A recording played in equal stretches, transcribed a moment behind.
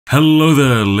Hello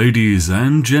there, ladies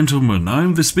and gentlemen,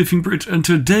 I'm the Spiffing Brit, and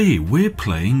today we're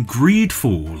playing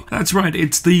Greedfall. That's right,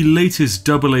 it's the latest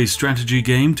AA strategy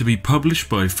game to be published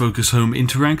by Focus Home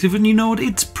Interactive, and you know what,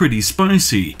 it's pretty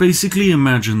spicy. Basically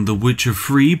imagine The Witcher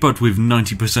 3 but with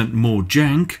 90% more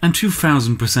jank and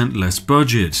 2000% less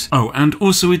budget. Oh, and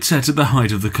also it's set at the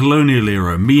height of the colonial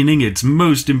era, meaning it's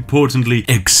most importantly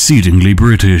exceedingly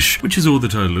British, which is all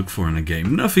that I look for in a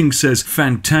game. Nothing says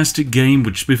fantastic game,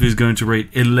 which Spiff is going to rate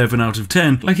 11 out of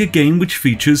 10, like a game which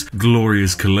features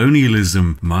glorious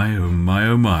colonialism. My oh my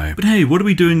oh my. But hey, what are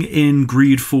we doing in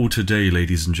Greedfall today,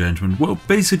 ladies and gentlemen? Well,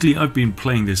 basically I've been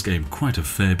playing this game quite a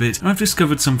fair bit, and I've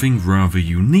discovered something rather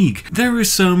unique. There are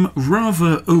some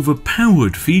rather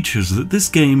overpowered features that this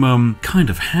game kind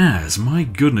of has, my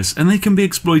goodness, and they can be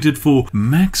exploited for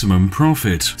maximum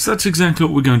profit. So that's exactly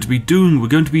what we're going to be doing. We're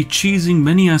going to be cheesing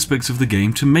many aspects of the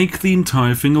game to make the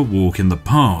entire thing a walk in the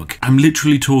park. I'm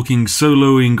literally talking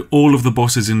soloing all of the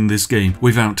bosses in this game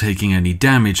without taking any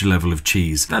damage level of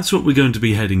cheese. That's what we're going to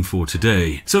be heading for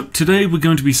today. So today we're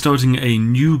going to be starting a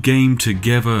new game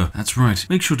together. That's right,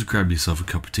 make sure to grab yourself a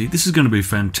cup of tea. This is going to be a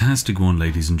fantastic one,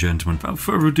 ladies and gentlemen. Without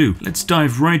further ado, let's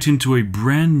dive right into a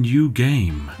brand new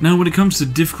game. Now when it comes to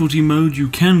difficulty mode, you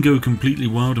can go completely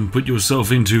wild and put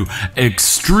yourself into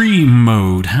extreme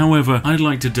mode. However, I'd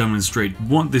like to demonstrate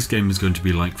what this game is going to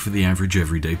be like for the average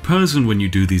everyday person when you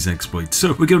do these exploits. So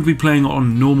we're going to be playing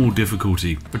on normal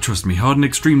difficulty, but trust me, hard and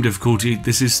extreme difficulty,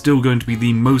 this is still going to be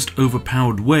the most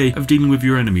overpowered way of dealing with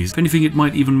your enemies. If anything, it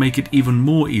might even make it even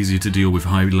more easier to deal with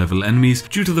high level enemies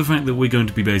due to the fact that we're going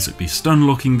to be basically stun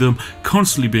locking them,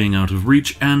 constantly being out of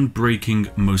reach and breaking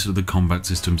most of the combat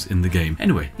systems in the game.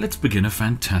 Anyway, let's begin a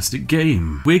fantastic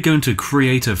game. We're going to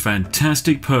create a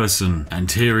fantastic person,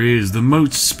 and here he is, the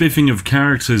most spiffing of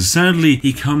characters. Sadly,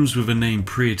 he comes with a name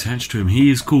pre-attached to him. He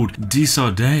is called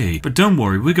Disarday, but don't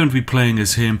worry, we're going to be playing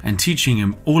as him and teaching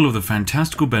him all of the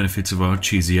fantastical benefits of our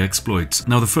cheesy exploits.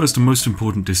 Now the first and most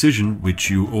important decision, which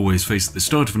you always face at the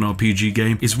start of an RPG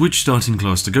game, is which starting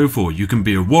class to go for. You can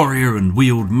be a warrior and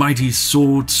wield mighty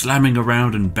swords, slamming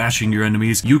around and bashing your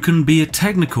enemies. You can be a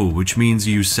technical, which means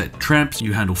you set traps,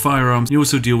 you handle firearms, you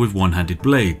also deal with one-handed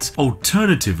blades.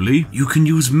 Alternatively, you can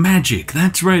use magic.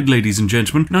 That's right, ladies and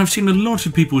gentlemen. Now I've seen a lot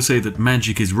of people say that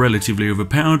magic is relatively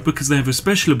overpowered because they have a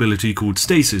special ability called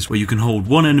stasis, where you can hold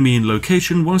one enemy in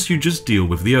location whilst you just deal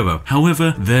with the other.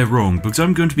 However, they're wrong, because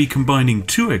I'm going to be combining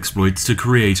two exploits to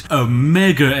create a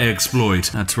mega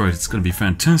exploit. That's right, it's going to be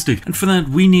fantastic. And for that,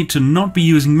 we need to not be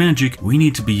using magic, we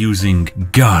need to be using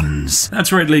guns.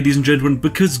 That's right, ladies and gentlemen,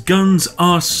 because guns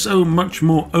are so much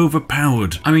more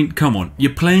overpowered. I mean, come on,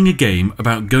 you're playing a game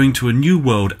about going to a new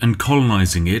world and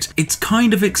colonizing it. It's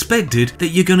kind of expected that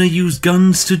you're going to use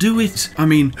guns to do it. I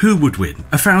mean, who would win?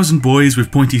 1,000 boys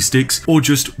with pointy sticks, or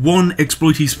just one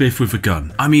exploity spiff with a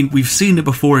gun? I mean, we've seen it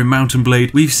before in Mount &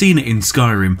 Blade, we've seen it in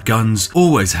Skyrim. Guns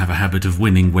always have a habit of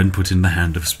winning when put in the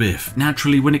hand of Spiff.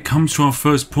 Naturally, when it comes to our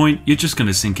first point, you're just going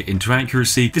to sink it into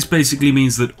accuracy. This basically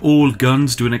means that all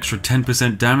guns do an extra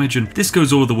 10% damage, and this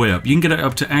goes all the way up. You can get it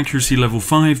up to accuracy level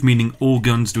 5, meaning all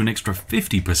guns do an extra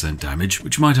 50% damage,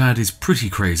 which might add is pretty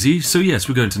crazy. So yes,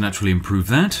 we're going to naturally improve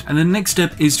that. And the next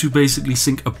step is to basically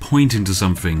sink a point into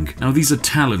something. Now these are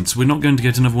talents. We're not going to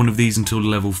get another one of these until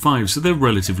level 5, so they're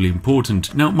relatively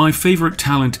important. Now my favourite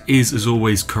talent is, as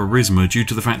always, charisma, due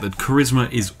to the fact that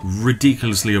charisma is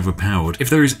ridiculously overpowered. If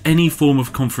there is any form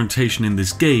of confrontation in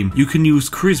this game, you can use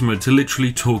charisma to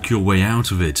literally talk your way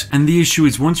out of it. And the issue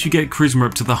is, once you get charisma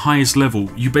up to the highest level,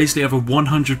 you basically have a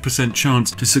 100%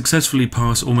 chance to successfully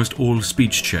pass almost all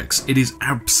speech checks. It is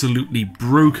absolutely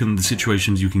broken, the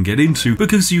situations you can get into,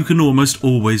 because you can almost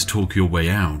always talk your way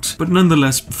out. But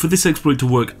nonetheless, for this exploit to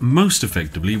work most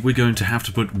effectively, we're going to have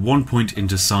to put 1 point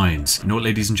into science. You know what,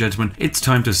 ladies and gentlemen, it's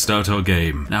time to start our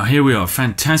game. Now here we are,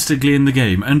 fantastically in the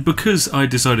game, and because I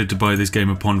decided to buy this game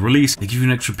upon release, they give you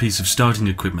an extra piece of starting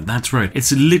equipment. That's right,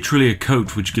 it's literally a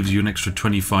coat which gives you an extra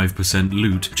 25%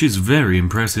 loot, which is very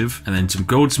impressive, and then some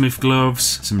goldsmith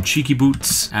gloves, some cheeky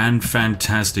boots, and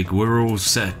fantastic, we're all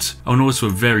set. Oh, and also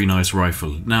a very nice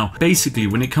rifle. Now basically,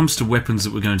 when it comes to weapons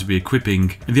that we're going to be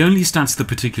equipping, the only stats that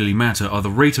particularly matter are the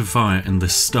rate of fire and the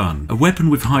stun. A weapon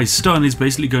with high stun is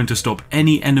basically going to stop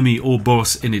any enemy or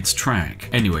boss in its track.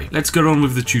 Anyway, let's get on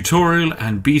with the tutorial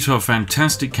and beat our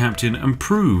fantastic captain and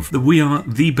prove that we are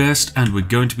the best and we're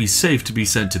going to be safe to be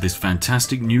sent to this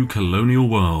fantastic new colonial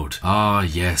world. Ah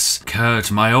yes,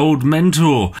 Kurt, my old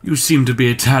mentor. You seem to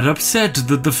be a tad upset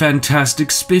that the fantastic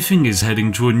Spiffing is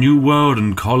heading to a new world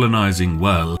and colonizing.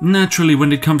 Well, naturally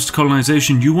when it comes to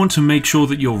colonization, you want to make sure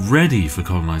that you're ready for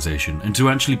colonization and to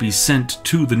actually be sent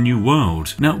to the new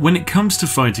world. Now when it comes to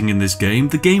fighting in this game,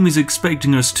 the game is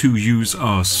expecting us to use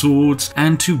our swords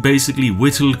and to basically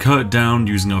whittle Kurt down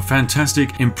using our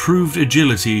fantastic improved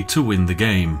agility to win the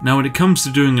game. Now when it comes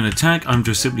to doing an attack, I'm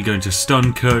just simply going to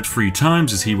stun Kurt 3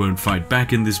 times as he won't fight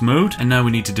back in this mode, and now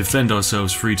we need to defend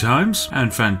ourselves 3 times,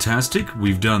 and fantastic,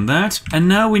 we've done that, and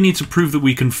now we need to prove that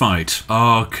we can fight.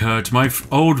 Ah, Kurt, my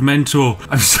old mentor,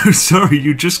 I'm so sorry,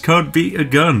 you just can't beat a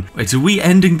gun. Wait, are we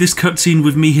ending this cutscene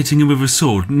with me hitting him with a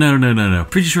sword? No.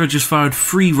 Pretty sure I just fired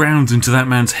 3 rounds into that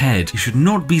man's head. He should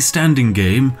not be standing,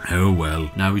 game. Oh well.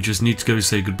 Now we just need to go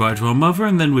say goodbye to our mother,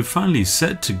 and then we're finally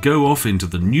set to go off into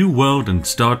the new world and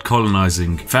start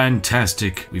colonizing.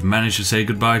 Fantastic. We've managed to say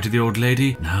goodbye to the old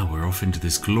lady. Now we're off into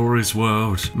this glorious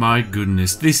world. My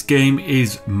goodness, this game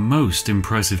is most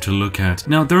impressive to look at.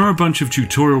 Now there are a bunch of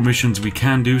tutorial missions we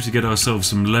can do to get ourselves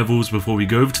some levels before we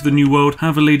go over to the new world.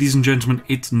 However, ladies and gentlemen,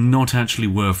 it's not actually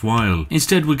worthwhile.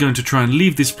 Instead, we're going to try and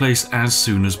leave this place as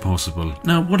soon as possible.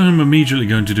 Now, what I'm immediately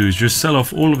going to do is just sell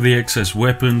off all of the excess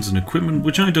weapons and equipment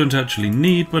which I don't actually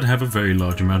need but have a very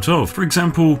large amount of. For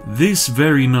example, this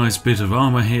very nice bit of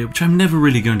armor here, which I'm never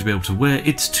really going to be able to wear.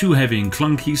 It's too heavy and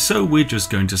clunky, so we're just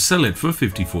going to sell it for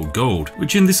 54 gold,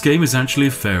 which in this game is actually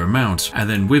a fair amount. And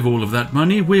then with all of that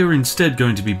money, we're instead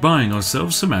going to be buying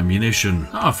ourselves some ammunition.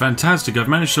 Ah, fantastic, I've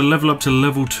managed to level up to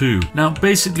level 2. Now,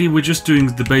 basically, we're just doing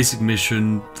the basic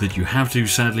mission that you have to,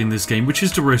 sadly, in this game, which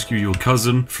is to rescue your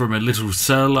cousin from a little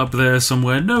cell up there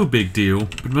somewhere. No big deal.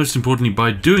 But most importantly,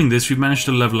 by doing this, we've managed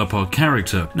to level up our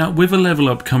character. Now, with a level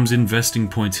up comes investing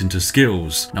points into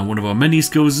skills. Now, one of our many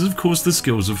skills is, of course, the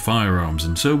skills of firearms,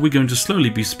 and so we're going to slowly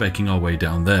be speccing our way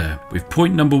down there. With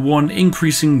point number 1,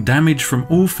 increasing damage from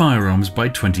all firearms by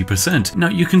 20%. Now,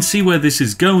 you can see where this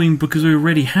is going because we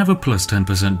already have a plus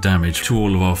 10% damage to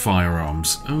all of our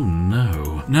firearms. Oh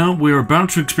no. Now, we're about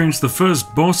to experience the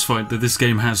first boss fight that this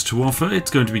game has to offer.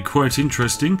 It's going to be quite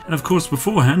interesting, and of course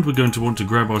beforehand we're going to want to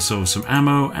grab ourselves some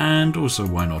ammo and also,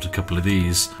 why not, a couple of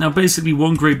these. Now basically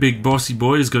one great big bossy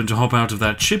boy is going to hop out of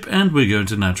that ship and we're going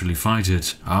to naturally fight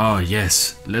it. Ah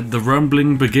yes, let the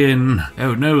rumbling begin.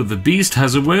 Oh no, the beast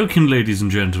has awoken, ladies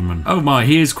and gentlemen. Oh my,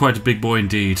 he is quite a big boy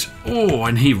indeed. Oh,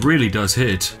 and he really does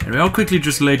hit. Anyway, I'll quickly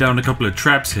just lay down a couple of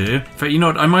traps here. In fact, you know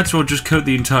what, I might as well just coat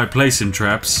the entire place in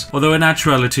traps, although in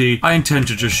actuality I intend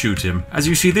to just shoot him. As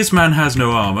you see, this man has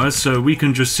no armor, so we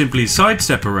can just simply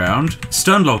sidestep around,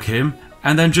 stun lock him,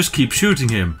 and then just keep shooting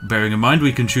him. Bearing in mind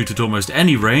we can shoot at almost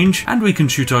any range, and we can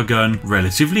shoot our gun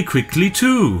relatively quickly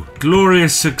too.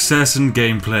 Glorious success and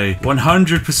gameplay.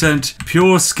 100%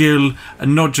 pure skill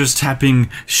and not just tapping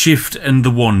shift and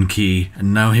the 1 key.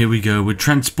 And now here we go, we're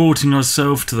transporting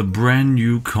ourselves to the brand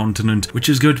new continent, which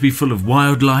is going to be full of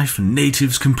wildlife and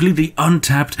natives, completely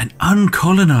untapped and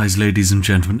uncolonized, ladies and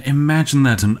gentlemen. Imagine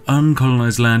that, an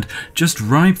uncolonized land just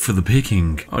ripe for the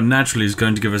picking. Oh, naturally it's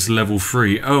going to give us level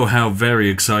 3. Oh, how very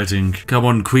exciting. Come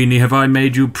on, Queenie, have I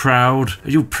made you proud? Are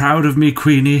you proud of me,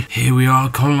 Queenie? Here we are,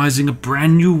 colonizing a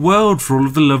brand new world for all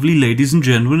of the lovely ladies and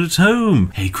gentlemen at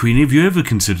home. Hey, Queenie, have you ever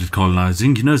considered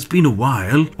colonizing? You know, it's been a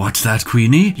while. What's that,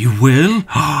 Queenie? You will?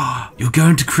 You're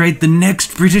going to create the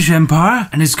next British Empire?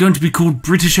 And it's going to be called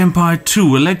British Empire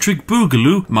 2 Electric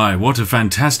Boogaloo? My, what a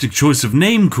fantastic choice of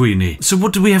name, Queenie. So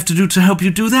what do we have to do to help you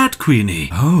do that, Queenie?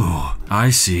 Oh,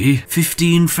 I see.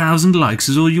 15,000 likes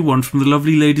is all you want from the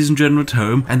lovely ladies and gentlemen at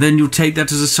home, and then you'll take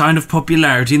that as a sign of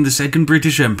popularity in the Second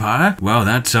British Empire? Well,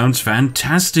 that sounds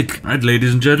fantastic. Right,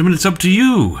 ladies and gentlemen, it's up to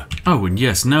you. Oh, and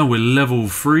yes, now we're level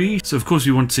 3, so of course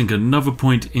we want to sink another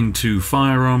point into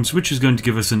firearms, which is going to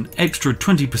give us an extra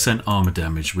 20% armor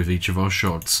damage with each of our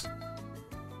shots.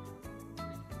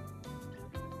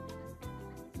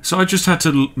 So I just had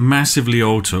to massively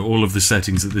alter all of the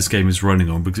settings that this game is running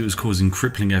on because it was causing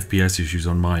crippling FPS issues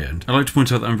on my end. I'd like to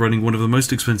point out that I'm running one of the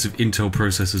most expensive Intel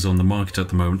processors on the market at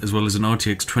the moment, as well as an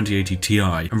RTX 2080 Ti.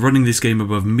 I'm running this game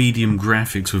above medium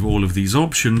graphics with all of these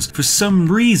options. For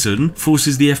some reason,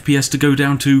 forces the FPS to go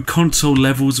down to console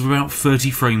levels of about 30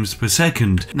 frames per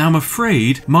second. Now I'm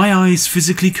afraid my eyes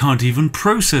physically can't even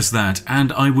process that,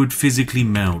 and I would physically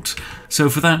melt. So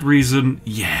for that reason,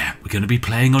 yeah, we're going to be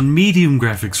playing on medium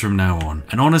graphics from now on.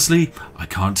 And honestly, I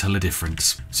can't tell a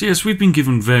difference. So yes, we've been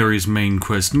given various main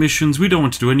quest missions. We don't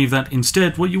want to do any of that.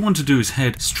 Instead, what you want to do is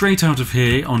head straight out of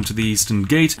here onto the Eastern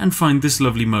Gate and find this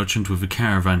lovely merchant with a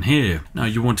caravan here. Now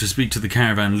you want to speak to the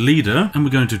caravan leader, and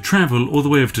we're going to travel all the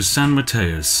way over to San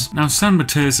Mateus. Now San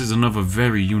Mateus is another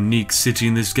very unique city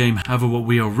in this game. However, what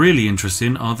we are really interested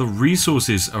in are the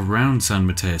resources around San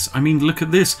Mateus. I mean, look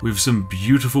at this. With some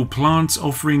beautiful plants plants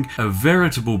offering a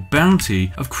veritable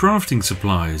bounty of crafting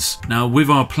supplies. Now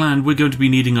with our plan, we're going to be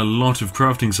needing a lot of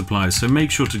crafting supplies, so make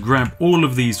sure to grab all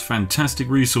of these fantastic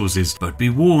resources, but be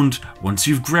warned, once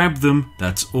you've grabbed them,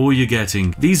 that's all you're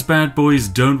getting. These bad boys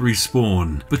don't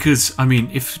respawn, because I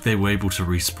mean, if they were able to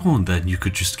respawn, then you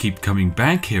could just keep coming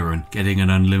back here and getting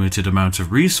an unlimited amount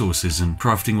of resources and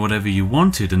crafting whatever you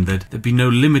wanted, and there'd be no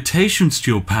limitations to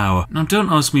your power. Now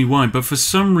don't ask me why, but for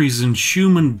some reason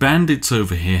human bandits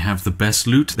over here have the best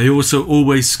loot. They also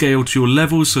always scale to your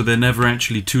level, so they're never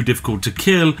actually too difficult to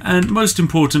kill, and most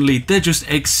importantly, they're just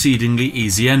exceedingly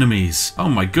easy enemies. Oh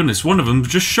my goodness, one of them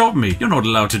just shot me. You're not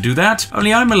allowed to do that.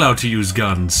 Only I'm allowed to use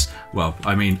guns. Well,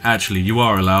 I mean, actually you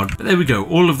are allowed. But there we go,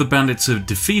 all of the bandits are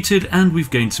defeated and we've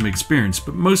gained some experience,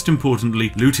 but most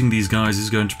importantly, looting these guys is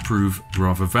going to prove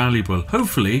rather valuable.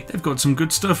 Hopefully, they've got some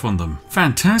good stuff on them.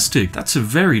 Fantastic, that's a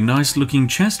very nice looking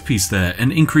chest piece there.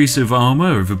 An increase of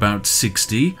armor of about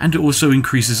 60, and it also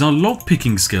increases our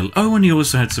lockpicking skill. Oh, and he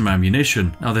also had some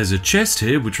ammunition. Now there's a chest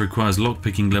here which requires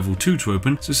lockpicking level 2 to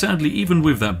open, so sadly even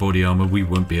with that body armor we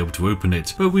won't be able to open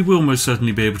it. But we will most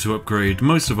certainly be able to upgrade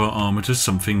most of our armor to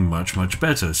something much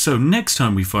better. So next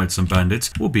time we fight some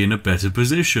bandits, we'll be in a better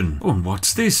position. Oh, and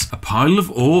what's this? A pile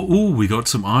of ore? Oh, we got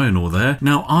some iron ore there.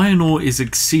 Now iron ore is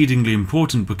exceedingly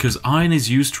important because iron is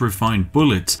used to refine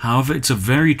bullets. However, it's a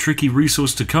very tricky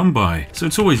resource to come by, so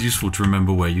it's always useful to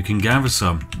remember where you can gather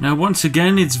some. Now once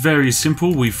again, it's very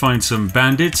simple. We find some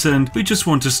bandits and we just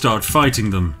want to start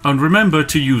fighting them. And remember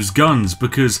to use guns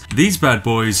because these bad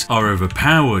boys are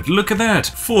overpowered. Look at that,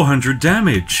 400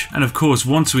 damage. And of course,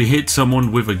 once we hit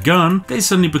someone with a gun, they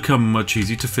suddenly become much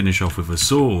easier to finish off with a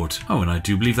sword. Oh, and I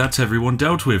do believe that's everyone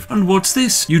dealt with. And what's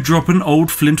this? You drop an old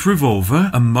flint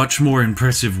revolver, a much more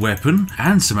impressive weapon,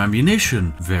 and some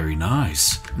ammunition. Very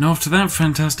nice. Now after that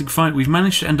fantastic fight, we've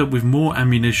managed to end up with more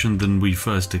ammunition than we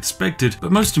first expected,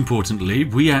 but most importantly,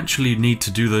 we actually need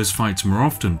to do those fights more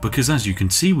often because as you can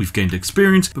see, we've gained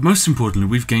experience, but most importantly,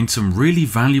 we've gained some really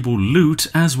valuable loot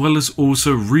as well as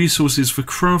also resources for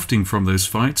crafting from those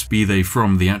fights, be they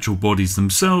from the actual bodies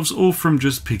themselves or from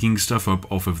just picking stuff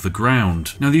up off of the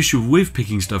ground. Now the issue with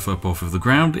picking stuff up off of the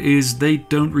ground is they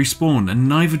don't respawn and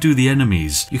neither do the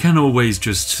enemies. You can always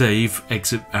just save,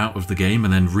 exit out of the game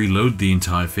and then reload the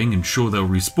entire thing and sure they'll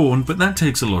respawn, but that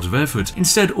takes a lot of effort.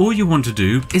 Instead, all you want to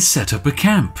do is set up a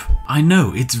camp. I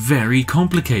know, it's very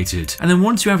complicated. And then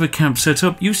once you have a camp set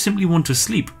up, you simply want to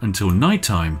sleep until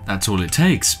nighttime. That's all it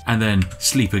takes. And then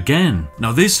sleep again.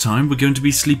 Now this time we're going to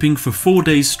be sleeping for 4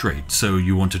 days straight. So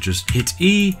you want to just hit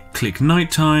E, click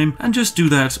nighttime, and just do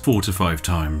that 4 to 5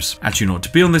 times. Actually not,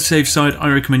 to be on the safe side, I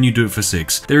recommend you do it for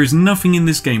 6. There is nothing in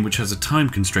this game which has a time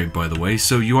constraint, by the way,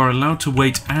 so you are allowed to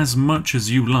wait as much as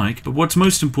you like, but what's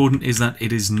most important is that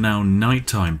it is now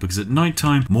nighttime, because at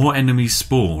nighttime more enemies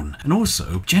spawn, and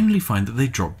also generally find that they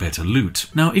drop better loot.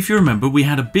 Now if you remember, we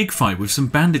had a big fight with some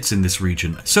bandits in this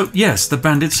region, so yes, the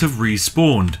bandits have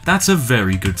respawned. That's a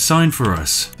very good sign for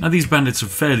us. Now these bandits are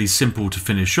fairly simple to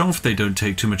finish off, they don't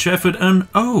take too much effort, and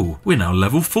oh, we're now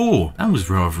level 4. That was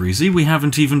rather easy. We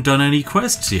haven't even done any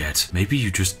quests yet. Maybe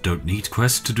you just don't need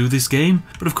quests to do this game?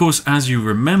 But of course, as you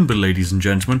remember, ladies and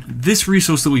gentlemen, this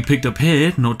resource that we picked up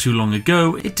here not too long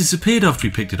ago, it disappeared after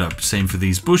we picked it up. Same for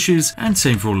these bushes, and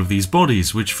same for all of these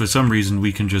bodies, which for some reason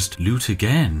we can just loot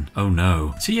again. Oh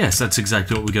no. So yes, that's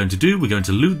exactly what we're going to do. We're going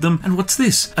to loot them. And what's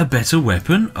this? A better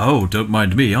weapon? Oh, don't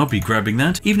mind me, I'll be grabbing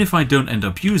that. Even if I don't end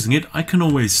up using it, I can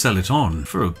always sell it on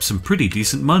for some pretty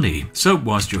decent money. So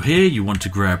whilst you're here, you want to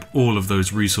grab all of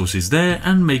those resources there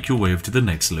and make your way over to the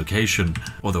next location.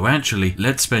 Although actually,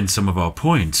 let's spend some of our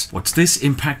points. What's this?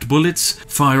 Impact bullets?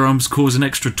 Firearms cause an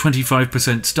extra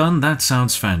 25% stun? That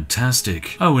sounds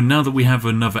fantastic. Oh, and now that we have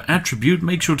another attribute,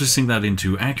 make sure to sync that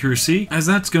into accuracy, as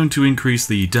that's going to increase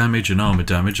the damage and armor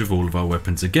damage of all of our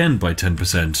weapons again by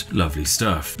 10%. Lovely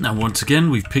stuff. Now once again,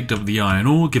 we've picked up the iron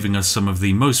ore, giving us some of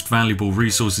the most valuable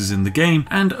resources in the game,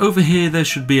 and over here there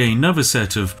should be another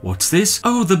set of, what's this?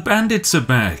 Oh, the bandits are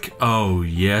back. Oh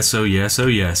yes, oh yes, oh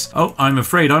yes. Oh, I'm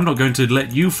afraid I'm not going to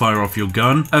let you fire off your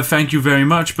gun. Thank you very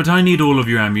much, but I need all of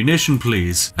your ammunition,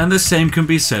 please. And the same can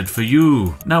be said for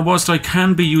you. Now, whilst I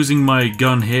can be using my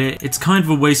gun here, it's kind of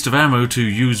a waste of ammo to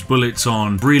use bullets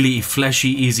on really fleshy,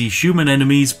 easy human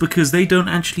enemies because they don't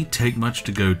actually take much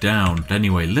to go down. But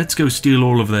anyway, let's go steal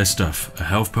all of their stuff. A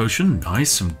health potion,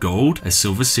 nice, some gold, a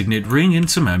silver signet ring, and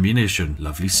some ammunition.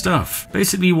 Lovely stuff.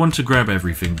 Basically, you want to grab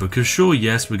everything because sure,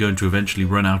 yes, we're going to eventually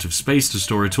run out of space to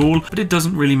store it all, but it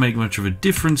doesn't really make much of a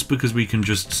difference because we can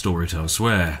just store it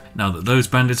elsewhere. Now that those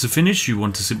bandits are finished, you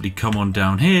want to simply come on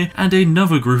down here, and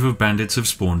another group of bandits have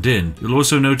spawned in. You'll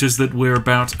also notice that we're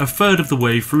about a third of the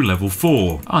way through level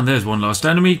 4. Oh, and there's one last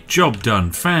enemy. Job done.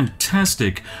 gentlemen.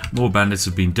 Fantastic. More bandits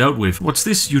have been dealt with. What's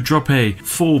this? You drop a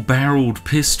 4-barreled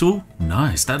pistol.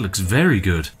 Nice, that looks very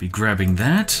good. Be grabbing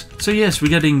that. So yes, we're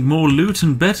getting more loot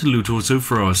and better loot also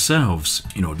for ourselves.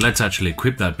 You know what, let's actually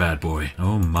equip that bad boy.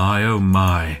 Oh my, oh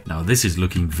my. Now this is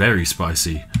looking very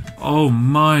spicy. Oh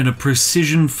my, and a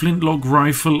precision flintlock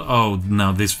rifle. Oh,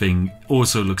 now this thing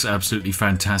also looks absolutely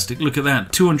fantastic. Look at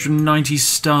that, 290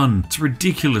 stun. It's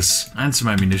ridiculous. And some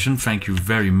ammunition, thank you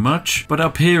very much. But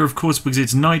up here, of course, because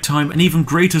it's nighttime, an even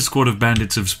greater squad of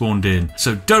bandits have spawned in.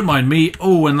 So don't mind me.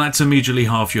 Oh, and that's immediately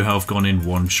half your health gone in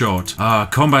one shot.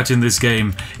 Combat in this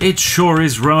game, it sure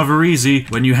is rather easy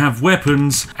when you have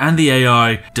weapons and the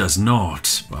AI does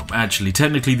not. Well, actually,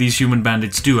 technically these human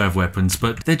bandits do have weapons,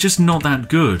 but they're just not that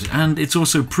good. And it's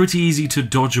also pretty easy to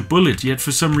dodge a bullet, yet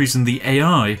for some reason the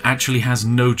AI actually has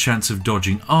no chance of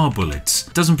dodging our bullets.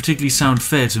 Doesn't particularly sound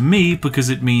fair to me because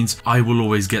it means I will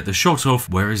always get the shot off,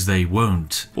 whereas they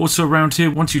won't. Also around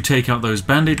here, once you take out those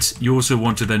bandits, you also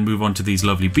want to then move on to these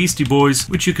lovely beastie boys,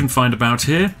 which you can find about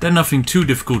here. They're nothing too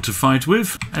difficult to fight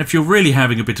with, and if you're really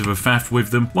having a bit of a faff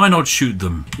with them, why not shoot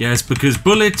them? Yes, because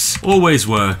bullets always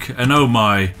work, and oh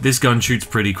my, this gun shoots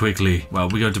pretty quickly. Well,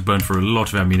 we're going to burn for a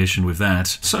lot of ammunition with that.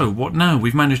 So what now?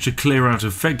 We've managed to clear out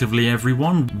effectively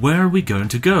everyone. Where are we going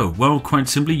to go? Well, quite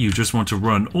simply, you just want to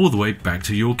run all the way back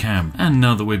to your camp. And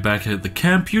now that we're back at the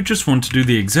camp, you just want to do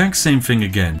the exact same thing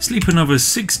again. Sleep another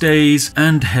 6 days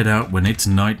and head out when it's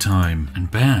nighttime.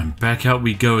 And bam, back out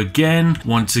we go again.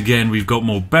 Once again, we've got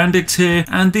more bandits here,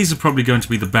 and these are probably going to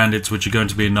be the bandits which are going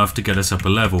to be enough to get us up a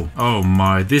level. Oh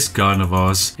my, this gun of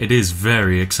ours, it is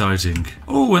very exciting.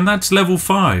 Oh, and that's level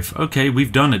 5. Okay,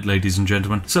 we've done it, ladies and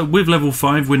gentlemen. So with level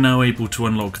 5, we're now able to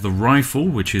unlock the rifle,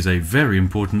 which is a very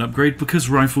important upgrade because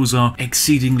rifles are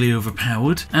exceedingly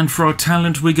overpowered. And for our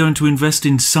talent, we're going to invest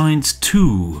in Science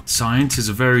 2. Science is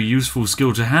a very useful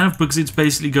skill to have because it's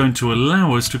basically going to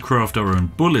allow us to craft our own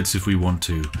bullets if we want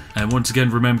to. And once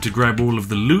again, remember to grab all of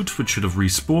the loot, which should have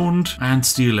respawned, and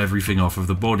steal everything off of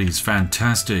the bodies.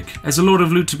 Fantastic. There's a lot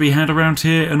of loot to be had around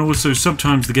here, and also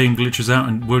sometimes the game glitches out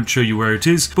and won't show you where it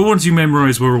is, but once you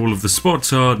memorize where all of the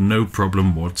spots are, no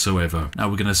problem whatsoever. Now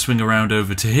we're going to swing around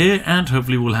over to here, and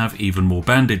hopefully we'll have even more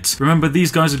bandits. Remember,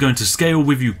 these guys are going to scale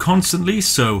with you constantly,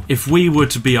 so if we were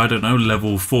to be, I don't know,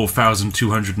 level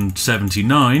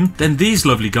 4,279, then these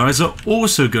lovely guys are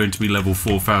also going to be level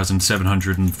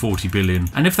 4,740 billion.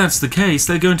 And if that's the case,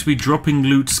 they're going to be dropping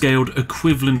loot scaled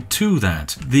equivalent to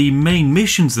that. The main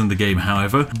missions in the game,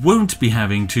 however, won't be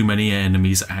having too many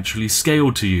enemies actually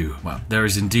scaled to you. Well, there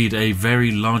is indeed a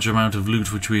very large amount of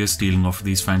loot which we are stealing off of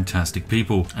these fantastic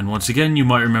people. And once again, you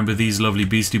might remember these lovely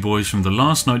beastie boys from the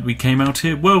last night we came out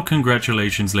here. Well,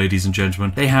 congratulations, ladies and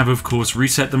gentlemen. They have, of course,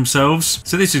 reset themselves.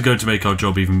 So this is going to make our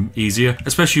job even easier,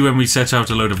 especially when we set out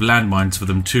a load of landmines for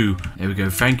them too. There we go.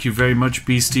 Thank you very much,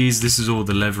 beasties. This is all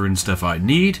the leather and stuff I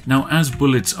need. Now, as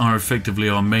bullets are effectively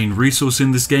our main resource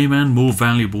in this game and more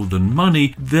valuable than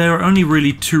money, there are only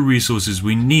really 2 resources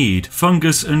we need: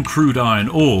 fungus and crude iron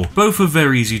ore. Both are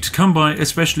very easy to come by,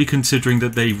 especially considering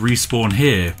that they respawn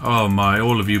here. Oh my,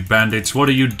 all of you bandits, what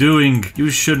are you doing? You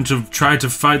shouldn't have tried to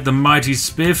fight the mighty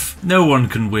Spiff. No one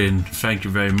can win. Thank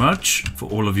you very much for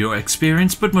all of your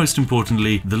experience, but most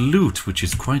importantly, the loot, which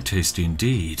is quite tasty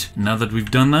indeed. Now that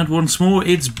we've done that once more,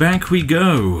 it's back we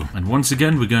go. And once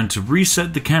again, we're going to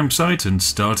reset the campsite and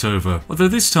start over. Although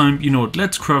this time, you know what,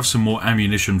 let's craft some more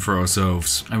ammunition for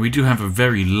ourselves. And we do have a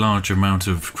very large amount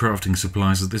of crafting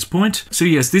supplies at this point. So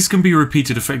yes, this can be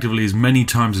repeated effectively as many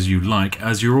times as you like,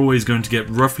 as you're always going to get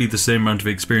roughly the same amount of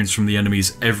experience from the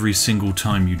enemies every single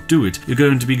time you do it. You're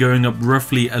going to be going up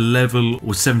roughly a level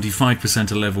or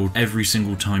 75% a level every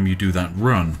single time you do that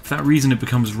run. For that reason, it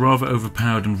becomes rather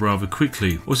overpowered and rather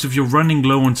quickly. Also, if you're running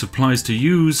low on supplies to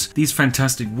use, these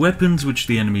fantastic weapons which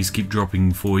the enemies keep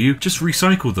dropping for you, just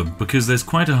recycle them because there's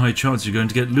quite a high chance you're going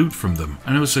to get loot from them.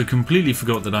 And I also completely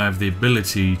forgot that I have the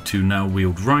ability to now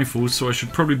wield rifles, so I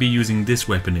should probably be using this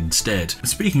weapon instead.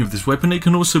 Speaking of this weapon, it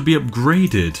can also be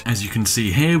upgraded. As you can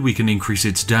see here, we can increase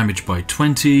its damage by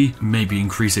 20, maybe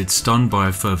increase its stun by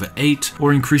a further 8,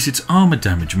 or increase its armor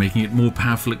damage, making it more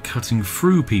powerful at cutting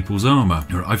through people's armor.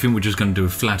 I think we're just going to do a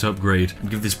flat upgrade and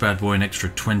give this bad boy an extra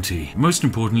 20. Most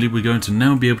importantly, we're going to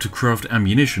now be able to craft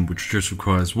ammunition, which just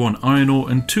requires 1 iron ore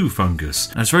and 2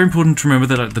 fungus. Now, it's very important to remember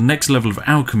that at the next level of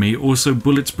alchemy, also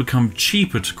bullets become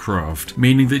cheaper to craft,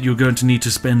 meaning that you're going to need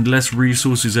to spend less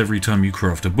resources every time you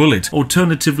craft a bullet.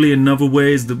 Alternatively, another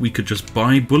way is that we could just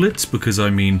buy bullets, because I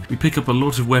mean, we pick up a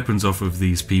lot of weapons off of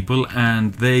these people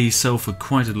and they sell for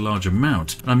quite a large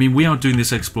amount. I mean, we are doing doing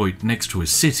this exploit next to a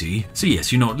city. So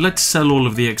yes, you know what, let's sell all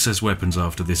of the excess weapons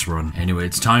after this run. Anyway,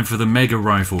 it's time for the mega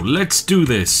rifle. Let's do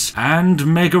this. And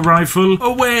mega rifle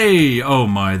away. Oh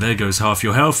my, there goes half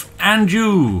your health. And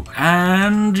you.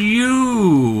 And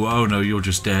you. Oh no, you're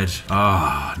just dead.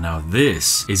 Ah, now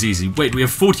this is easy. Wait, we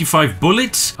have 45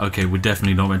 bullets? Okay, we're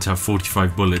definitely not meant to have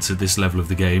 45 bullets at this level of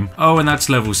the game. Oh, and that's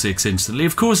level 6 instantly.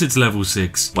 Of course it's level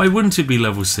 6. Why wouldn't it be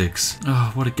level 6?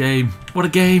 Oh, what a game. What a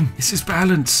game. This is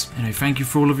balance. Anyway, thank you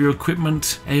for all of your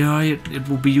equipment. AI, it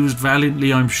will be used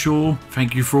valiantly, I'm sure.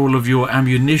 Thank you for all of your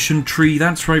ammunition tree.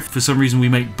 That's right, for some reason we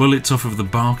make bullets off of the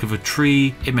bark of a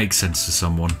tree. It makes sense to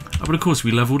someone. Oh, but of course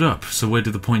we leveled up, so where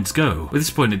do the points go? At this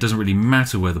point it doesn't really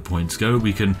matter where the points go.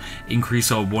 We can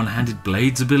increase our one-handed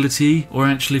blades ability, or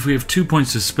actually if we have 2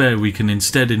 points to spare we can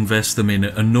instead invest them in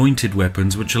anointed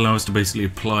weapons, which allow us to basically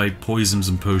apply poisons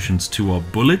and potions to our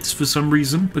bullets for some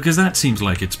reason, because that seems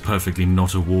like it's perfectly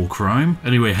not a war crime.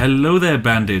 Anyway, hello there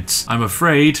bandits. I'm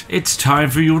afraid it's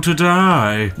time for you to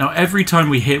die. Now every time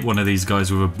we hit one of these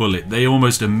guys with a bullet, they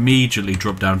almost immediately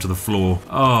drop down to the floor.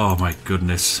 Oh my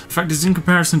goodness. In fact, it's in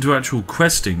comparison to actual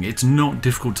questing, it's not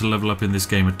difficult to level up in this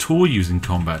game at all using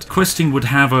combat. Questing would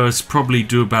have us probably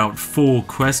do about 4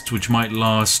 quests, which might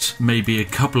last maybe a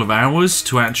couple of hours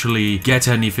to actually get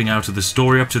anything out of the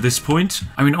story up to this point.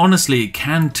 I mean, honestly, it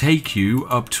can take you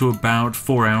up to about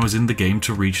 4 hours in the game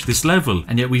to reach this level,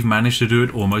 and yet we've managed to do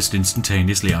it almost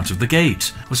instantaneously out of the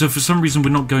gate. So for some reason we're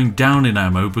not going down in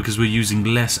ammo because we're using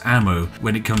less ammo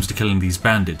when it comes to killing these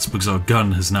bandits, because our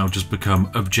gun has now just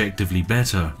become objectively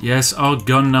better. Yes, our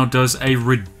gun now does a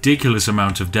ridiculous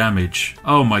amount of damage.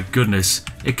 Oh my goodness,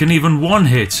 it can even one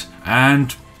hit,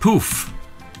 and poof.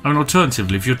 And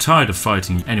alternatively, if you're tired of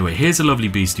fighting... Anyway, here's a lovely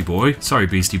beastie boy. Sorry,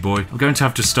 beastie boy. I'm going to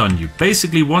have to stun you.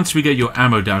 Basically, once we get your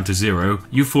ammo down to 0,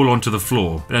 you fall onto the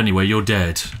floor. But anyway, you're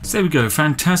dead. So there we go.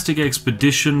 Fantastic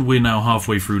expedition. We're now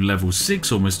halfway through level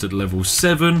 6, almost at level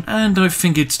 7. And I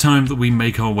think it's time that we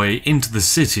make our way into the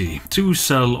city to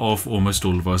sell off almost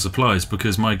all of our supplies,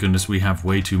 because my goodness, we have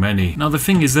way too many. Now, the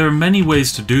thing is, there are many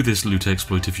ways to do this loot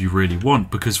exploit if you really want,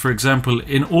 because, for example,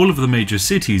 in all of the major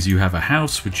cities, you have a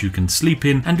house which you can sleep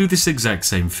in and do this exact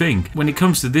same thing. When it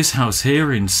comes to this house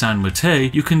here in San Mateo,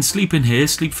 you can sleep in here,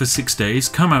 sleep for 6 days,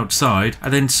 come outside,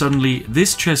 and then suddenly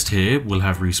this chest here will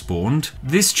have respawned,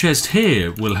 this chest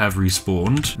here will have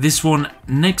respawned, this one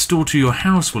next door to your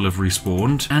house will have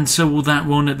respawned, and so will that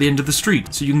one at the end of the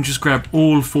street. So you can just grab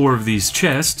all 4 of these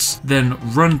chests, then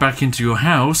run back into your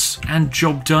house, and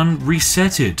job done,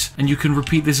 reset it. And you can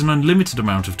repeat this an unlimited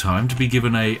amount of time to be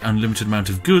given a unlimited amount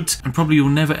of goods, and probably you'll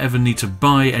never ever need to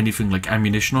buy anything like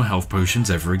ammunition or health potions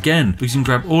ever again, because you can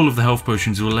grab all of the health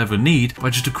potions you'll ever need by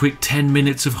just a quick 10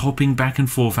 minutes of hopping back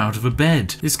and forth out of a bed.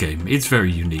 This game, it's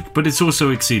very unique, but it's also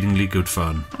exceedingly good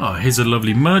fun. Oh, here's a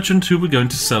lovely merchant who we're going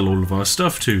to sell all of our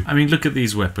stuff to. I mean, look at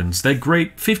these weapons. They're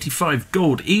great. 55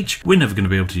 gold each. We're never going to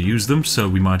be able to use them, so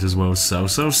we might as well sell.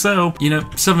 You know,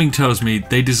 something tells me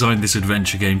they designed this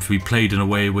adventure game to be played in a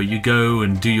way where you go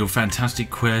and do your fantastic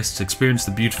quests, experience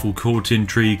the beautiful court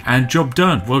intrigue, and job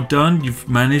done. Well done. You've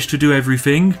managed to do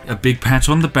everything. A big pat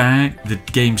on the back. The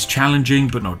game's challenging,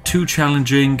 but not too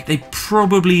challenging. They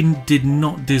probably did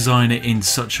not design it in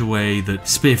such a way that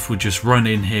Spiff would just run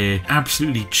in here,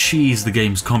 absolutely cheese the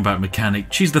game's combat mechanic,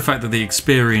 cheese the fact that the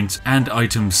experience and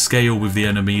items scale with the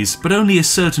enemies, but only a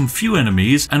certain few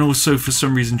enemies, and also for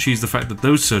some reason cheese the fact that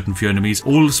those certain few enemies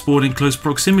all spawn in close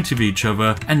proximity of each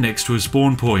other and next to a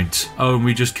spawn point. Oh, and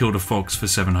we just killed a fox for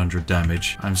 700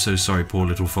 damage. I'm so sorry, poor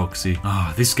little foxy.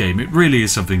 Ah, this game, it really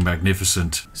is something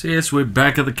magnificent. So yes, we're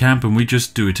back at the camp and we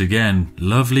just do it again.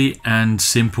 Lovely and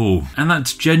simple. And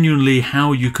that's genuinely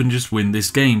how you can just win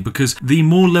this game, because the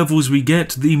more levels we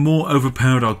get, the more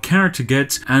overpowered our character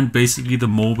gets, and basically the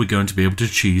more we're going to be able to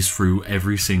cheese through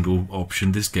every single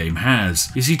option this game has.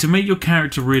 You see, to make your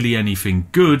character really anything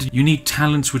good, you need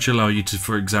talents which allow you to,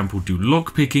 for example, do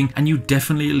lockpicking, and you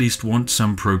definitely at least want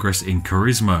some progress in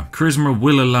charisma. Charisma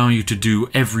will allow you to do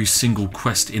every single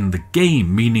quest in the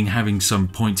game, meaning having some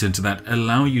points into that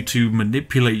allow you to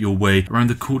manipulate your way around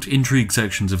the court intrigue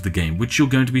sections of the game, which you're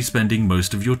going to be spending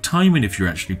most of your time in if you're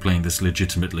actually playing this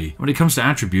legitimately. When it comes to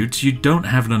attributes, you don't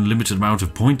have an unlimited amount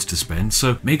of points to spend,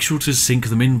 so make sure to sink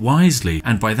them in wisely.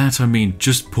 And by that I mean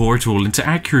just pour it all into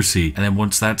accuracy, and then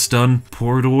once that's done,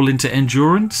 pour it all into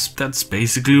endurance. That's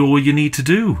basically all you need to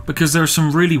do. Because there are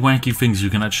some really wacky things you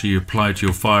can actually apply to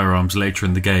your firearms later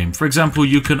in the game. For example,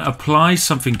 you can apply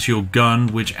something to your gun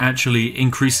which actually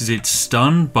increases its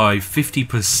stun by 50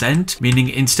 50%, meaning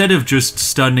instead of just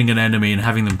stunning an enemy and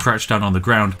having them crouch down on the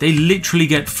ground, they literally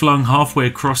get flung halfway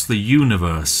across the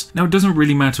universe. Now, it doesn't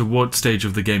really matter what stage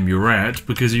of the game you're at,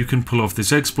 because you can pull off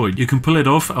this exploit. You can pull it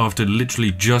off after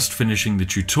literally just finishing the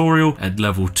tutorial at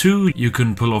level 2. You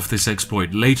can pull off this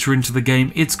exploit later into the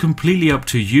game. It's completely up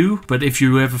to you, but if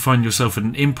you ever find yourself at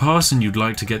an impasse and you'd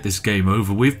like to get this game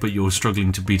over with, but you're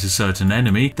struggling to beat a certain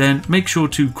enemy, then make sure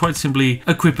to quite simply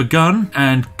equip a gun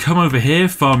and come over here,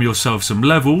 farm yourself some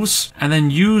levels, and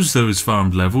then use those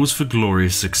farmed levels for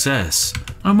glorious success.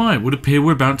 Oh my, it would appear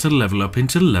we're about to level up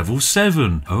into level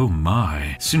 7. Oh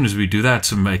my. As soon as we do that,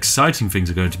 some exciting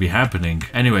things are going to be happening.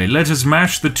 Anyway, let us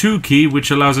mash the 2 key, which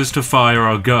allows us to fire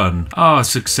our gun. Ah,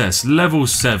 success. Level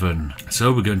 7.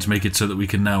 So we're going to make it so that we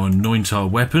can now anoint our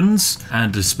weapons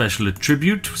and a special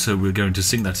attribute. So we're going to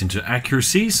sync that into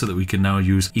accuracy so that we can now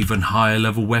use even higher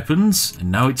level weapons.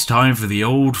 And now it's time for the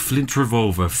old flint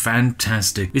revolver.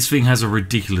 Fantastic. This thing has a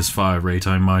ridiculous fire rate,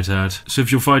 I might add. So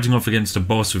if you're fighting off against a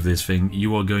boss with this thing,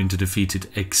 you are going to defeat it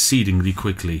exceedingly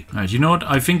quickly. Alright, you know what?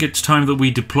 I think it's time that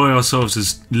we deploy ourselves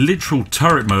as literal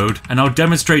turret mode, and I'll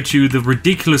demonstrate to you the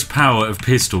ridiculous power of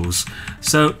pistols.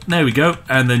 So there we go,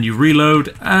 and then you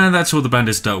reload, and that's all the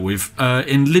bandit's dealt with.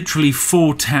 In literally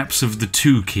 4 taps of the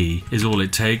 2 key is all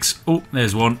it takes. Oh,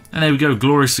 there's one, and there we go,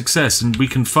 glorious success, and we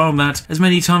can farm that as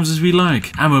many times as we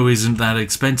like. Ammo isn't that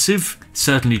expensive.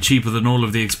 Certainly cheaper than all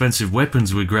of the expensive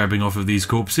weapons we're grabbing off of these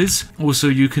corpses. Also,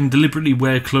 you can deliberately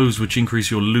wear clothes which increase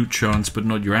your loot chance but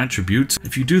not your attributes.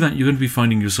 If you do that, you're going to be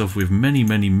finding yourself with many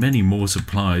more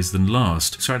supplies than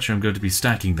last. So actually I'm going to be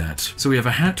stacking that. So we have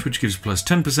a hat which gives plus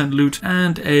 10% loot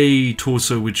and a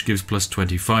torso which gives plus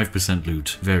 25%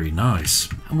 loot. Very nice.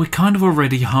 And we're kind of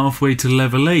already halfway to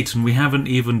level 8 and we haven't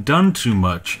even done too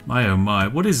much. My oh my,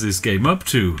 what is this game up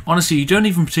to? Honestly, you don't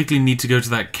even particularly need to go to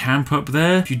that camp up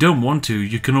there. If you don't want to,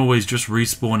 you can always just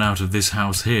respawn out of this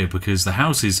house here because the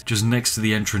house is just next to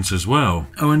the entrance as well.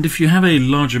 Oh, and if you have a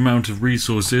large amount of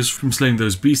resources from slaying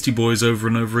those beastie boys over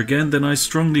and over again, then I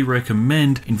strongly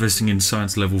recommend investing in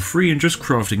science level 3 and just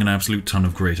crafting an absolute ton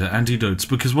of greater antidotes,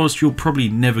 because whilst you're probably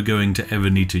never going to ever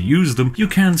need to use them, you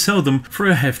can sell them for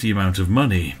a hefty amount of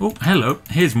money. Oh, hello,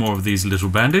 here's more of these little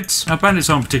bandits. Now, bandits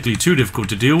aren't particularly too difficult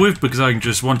to deal with because I can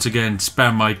just once again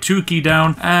spam my 2 key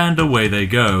down and away they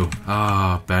go.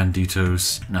 Ah, bandito.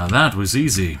 Now that was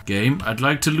easy. Game, I'd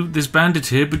like to loot this bandit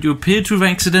here, but you appear to have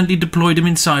accidentally deployed him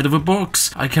inside of a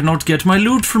box. I cannot get my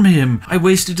loot from him. I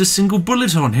wasted a single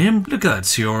bullet on him. Look at that,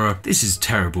 Ciora. This is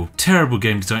terrible. Terrible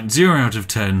game design. 0 out of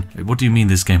 10. Wait, what do you mean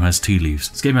this game has tea leaves?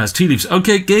 This game has tea leaves.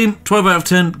 Okay, game, 12 out of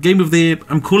 10. Game of the year.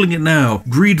 I'm calling it now.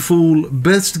 Greedfall,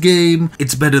 best game.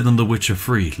 It's better than The Witcher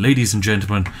 3. Ladies and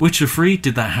gentlemen, Witcher 3,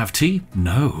 did that have tea?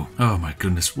 No. Oh my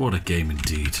goodness, what a game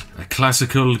indeed. A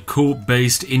classical,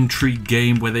 court-based intrigue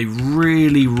game where they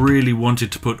really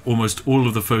wanted to put almost all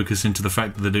of the focus into the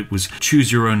fact that it was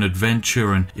choose your own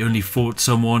adventure and you only fought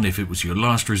someone if it was your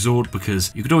last resort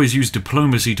because you could always use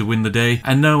diplomacy to win the day.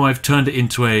 And no, I've turned it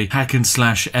into a hack and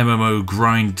slash MMO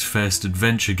grindfest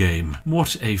adventure game.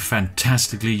 What a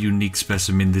fantastically unique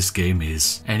specimen this game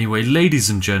is. Anyway, ladies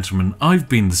and gentlemen, I've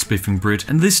been the Spiffing Brit,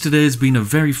 and this today has been a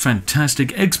very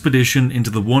fantastic expedition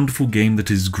into the wonderful game that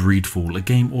is Greedfall, a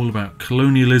game all about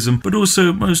colonialism, but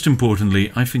also, most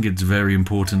importantly, I think it's very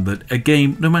important that a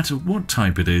game, no matter what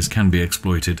type it is, can be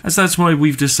exploited, as that's why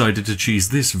we've decided to choose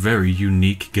this very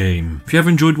unique game. If you have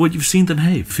enjoyed what you've seen, then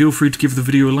hey, feel free to give the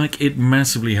video a like. It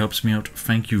massively helps me out.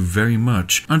 Thank you very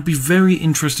much. I'd be very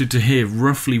interested to hear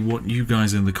roughly what you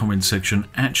guys in the comment section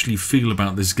actually feel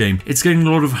about this game. It's getting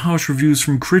a lot of harsh reviews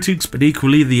from critics, but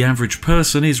equally the average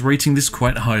person is rating this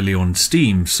quite highly on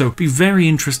Steam, so be very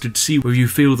interested to see whether you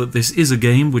feel that this is a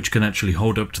game which can actually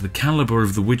hold up to the caliber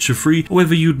of The Witcher 3, or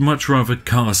whether you'd much rather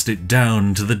cast it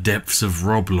down to the depths of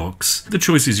Roblox. The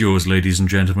choice is yours, ladies and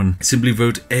gentlemen. Simply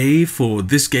vote A for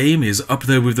this game is up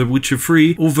there with The Witcher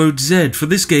 3, or vote Z for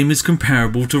this game is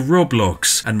comparable to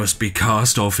Roblox and must be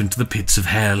cast off into the pits of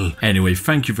hell. Anyway,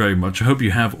 thank you very much. I hope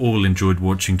you have all enjoyed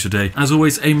watching today. As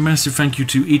always, a massive thank you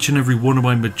to each and every one of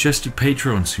my majestic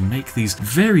patrons who make these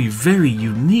very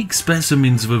unique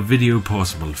specimens of a video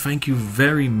possible. Thank you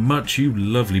very much, you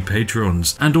lovely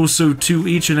patrons. And also to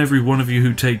each and every one of you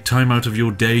who take time out of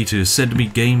your day to send me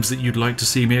games that you'd like to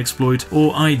see me exploit,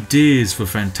 or ideas for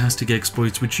fantastic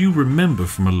exploits which you remember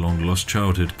from a long lost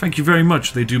childhood. Thank you very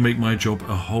much, they do make my job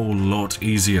a whole lot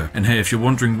easier. And hey, if you're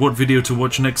wondering what video to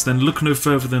watch next, then look no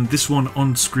further than this one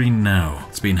on screen now.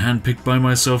 It's been handpicked by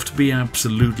myself to be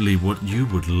absolutely what you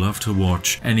would love to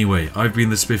watch. Anyway, I've been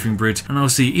the Spiffing Brit, and I'll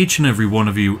see each and every one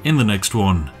of you in the next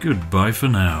one. Goodbye for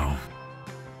now.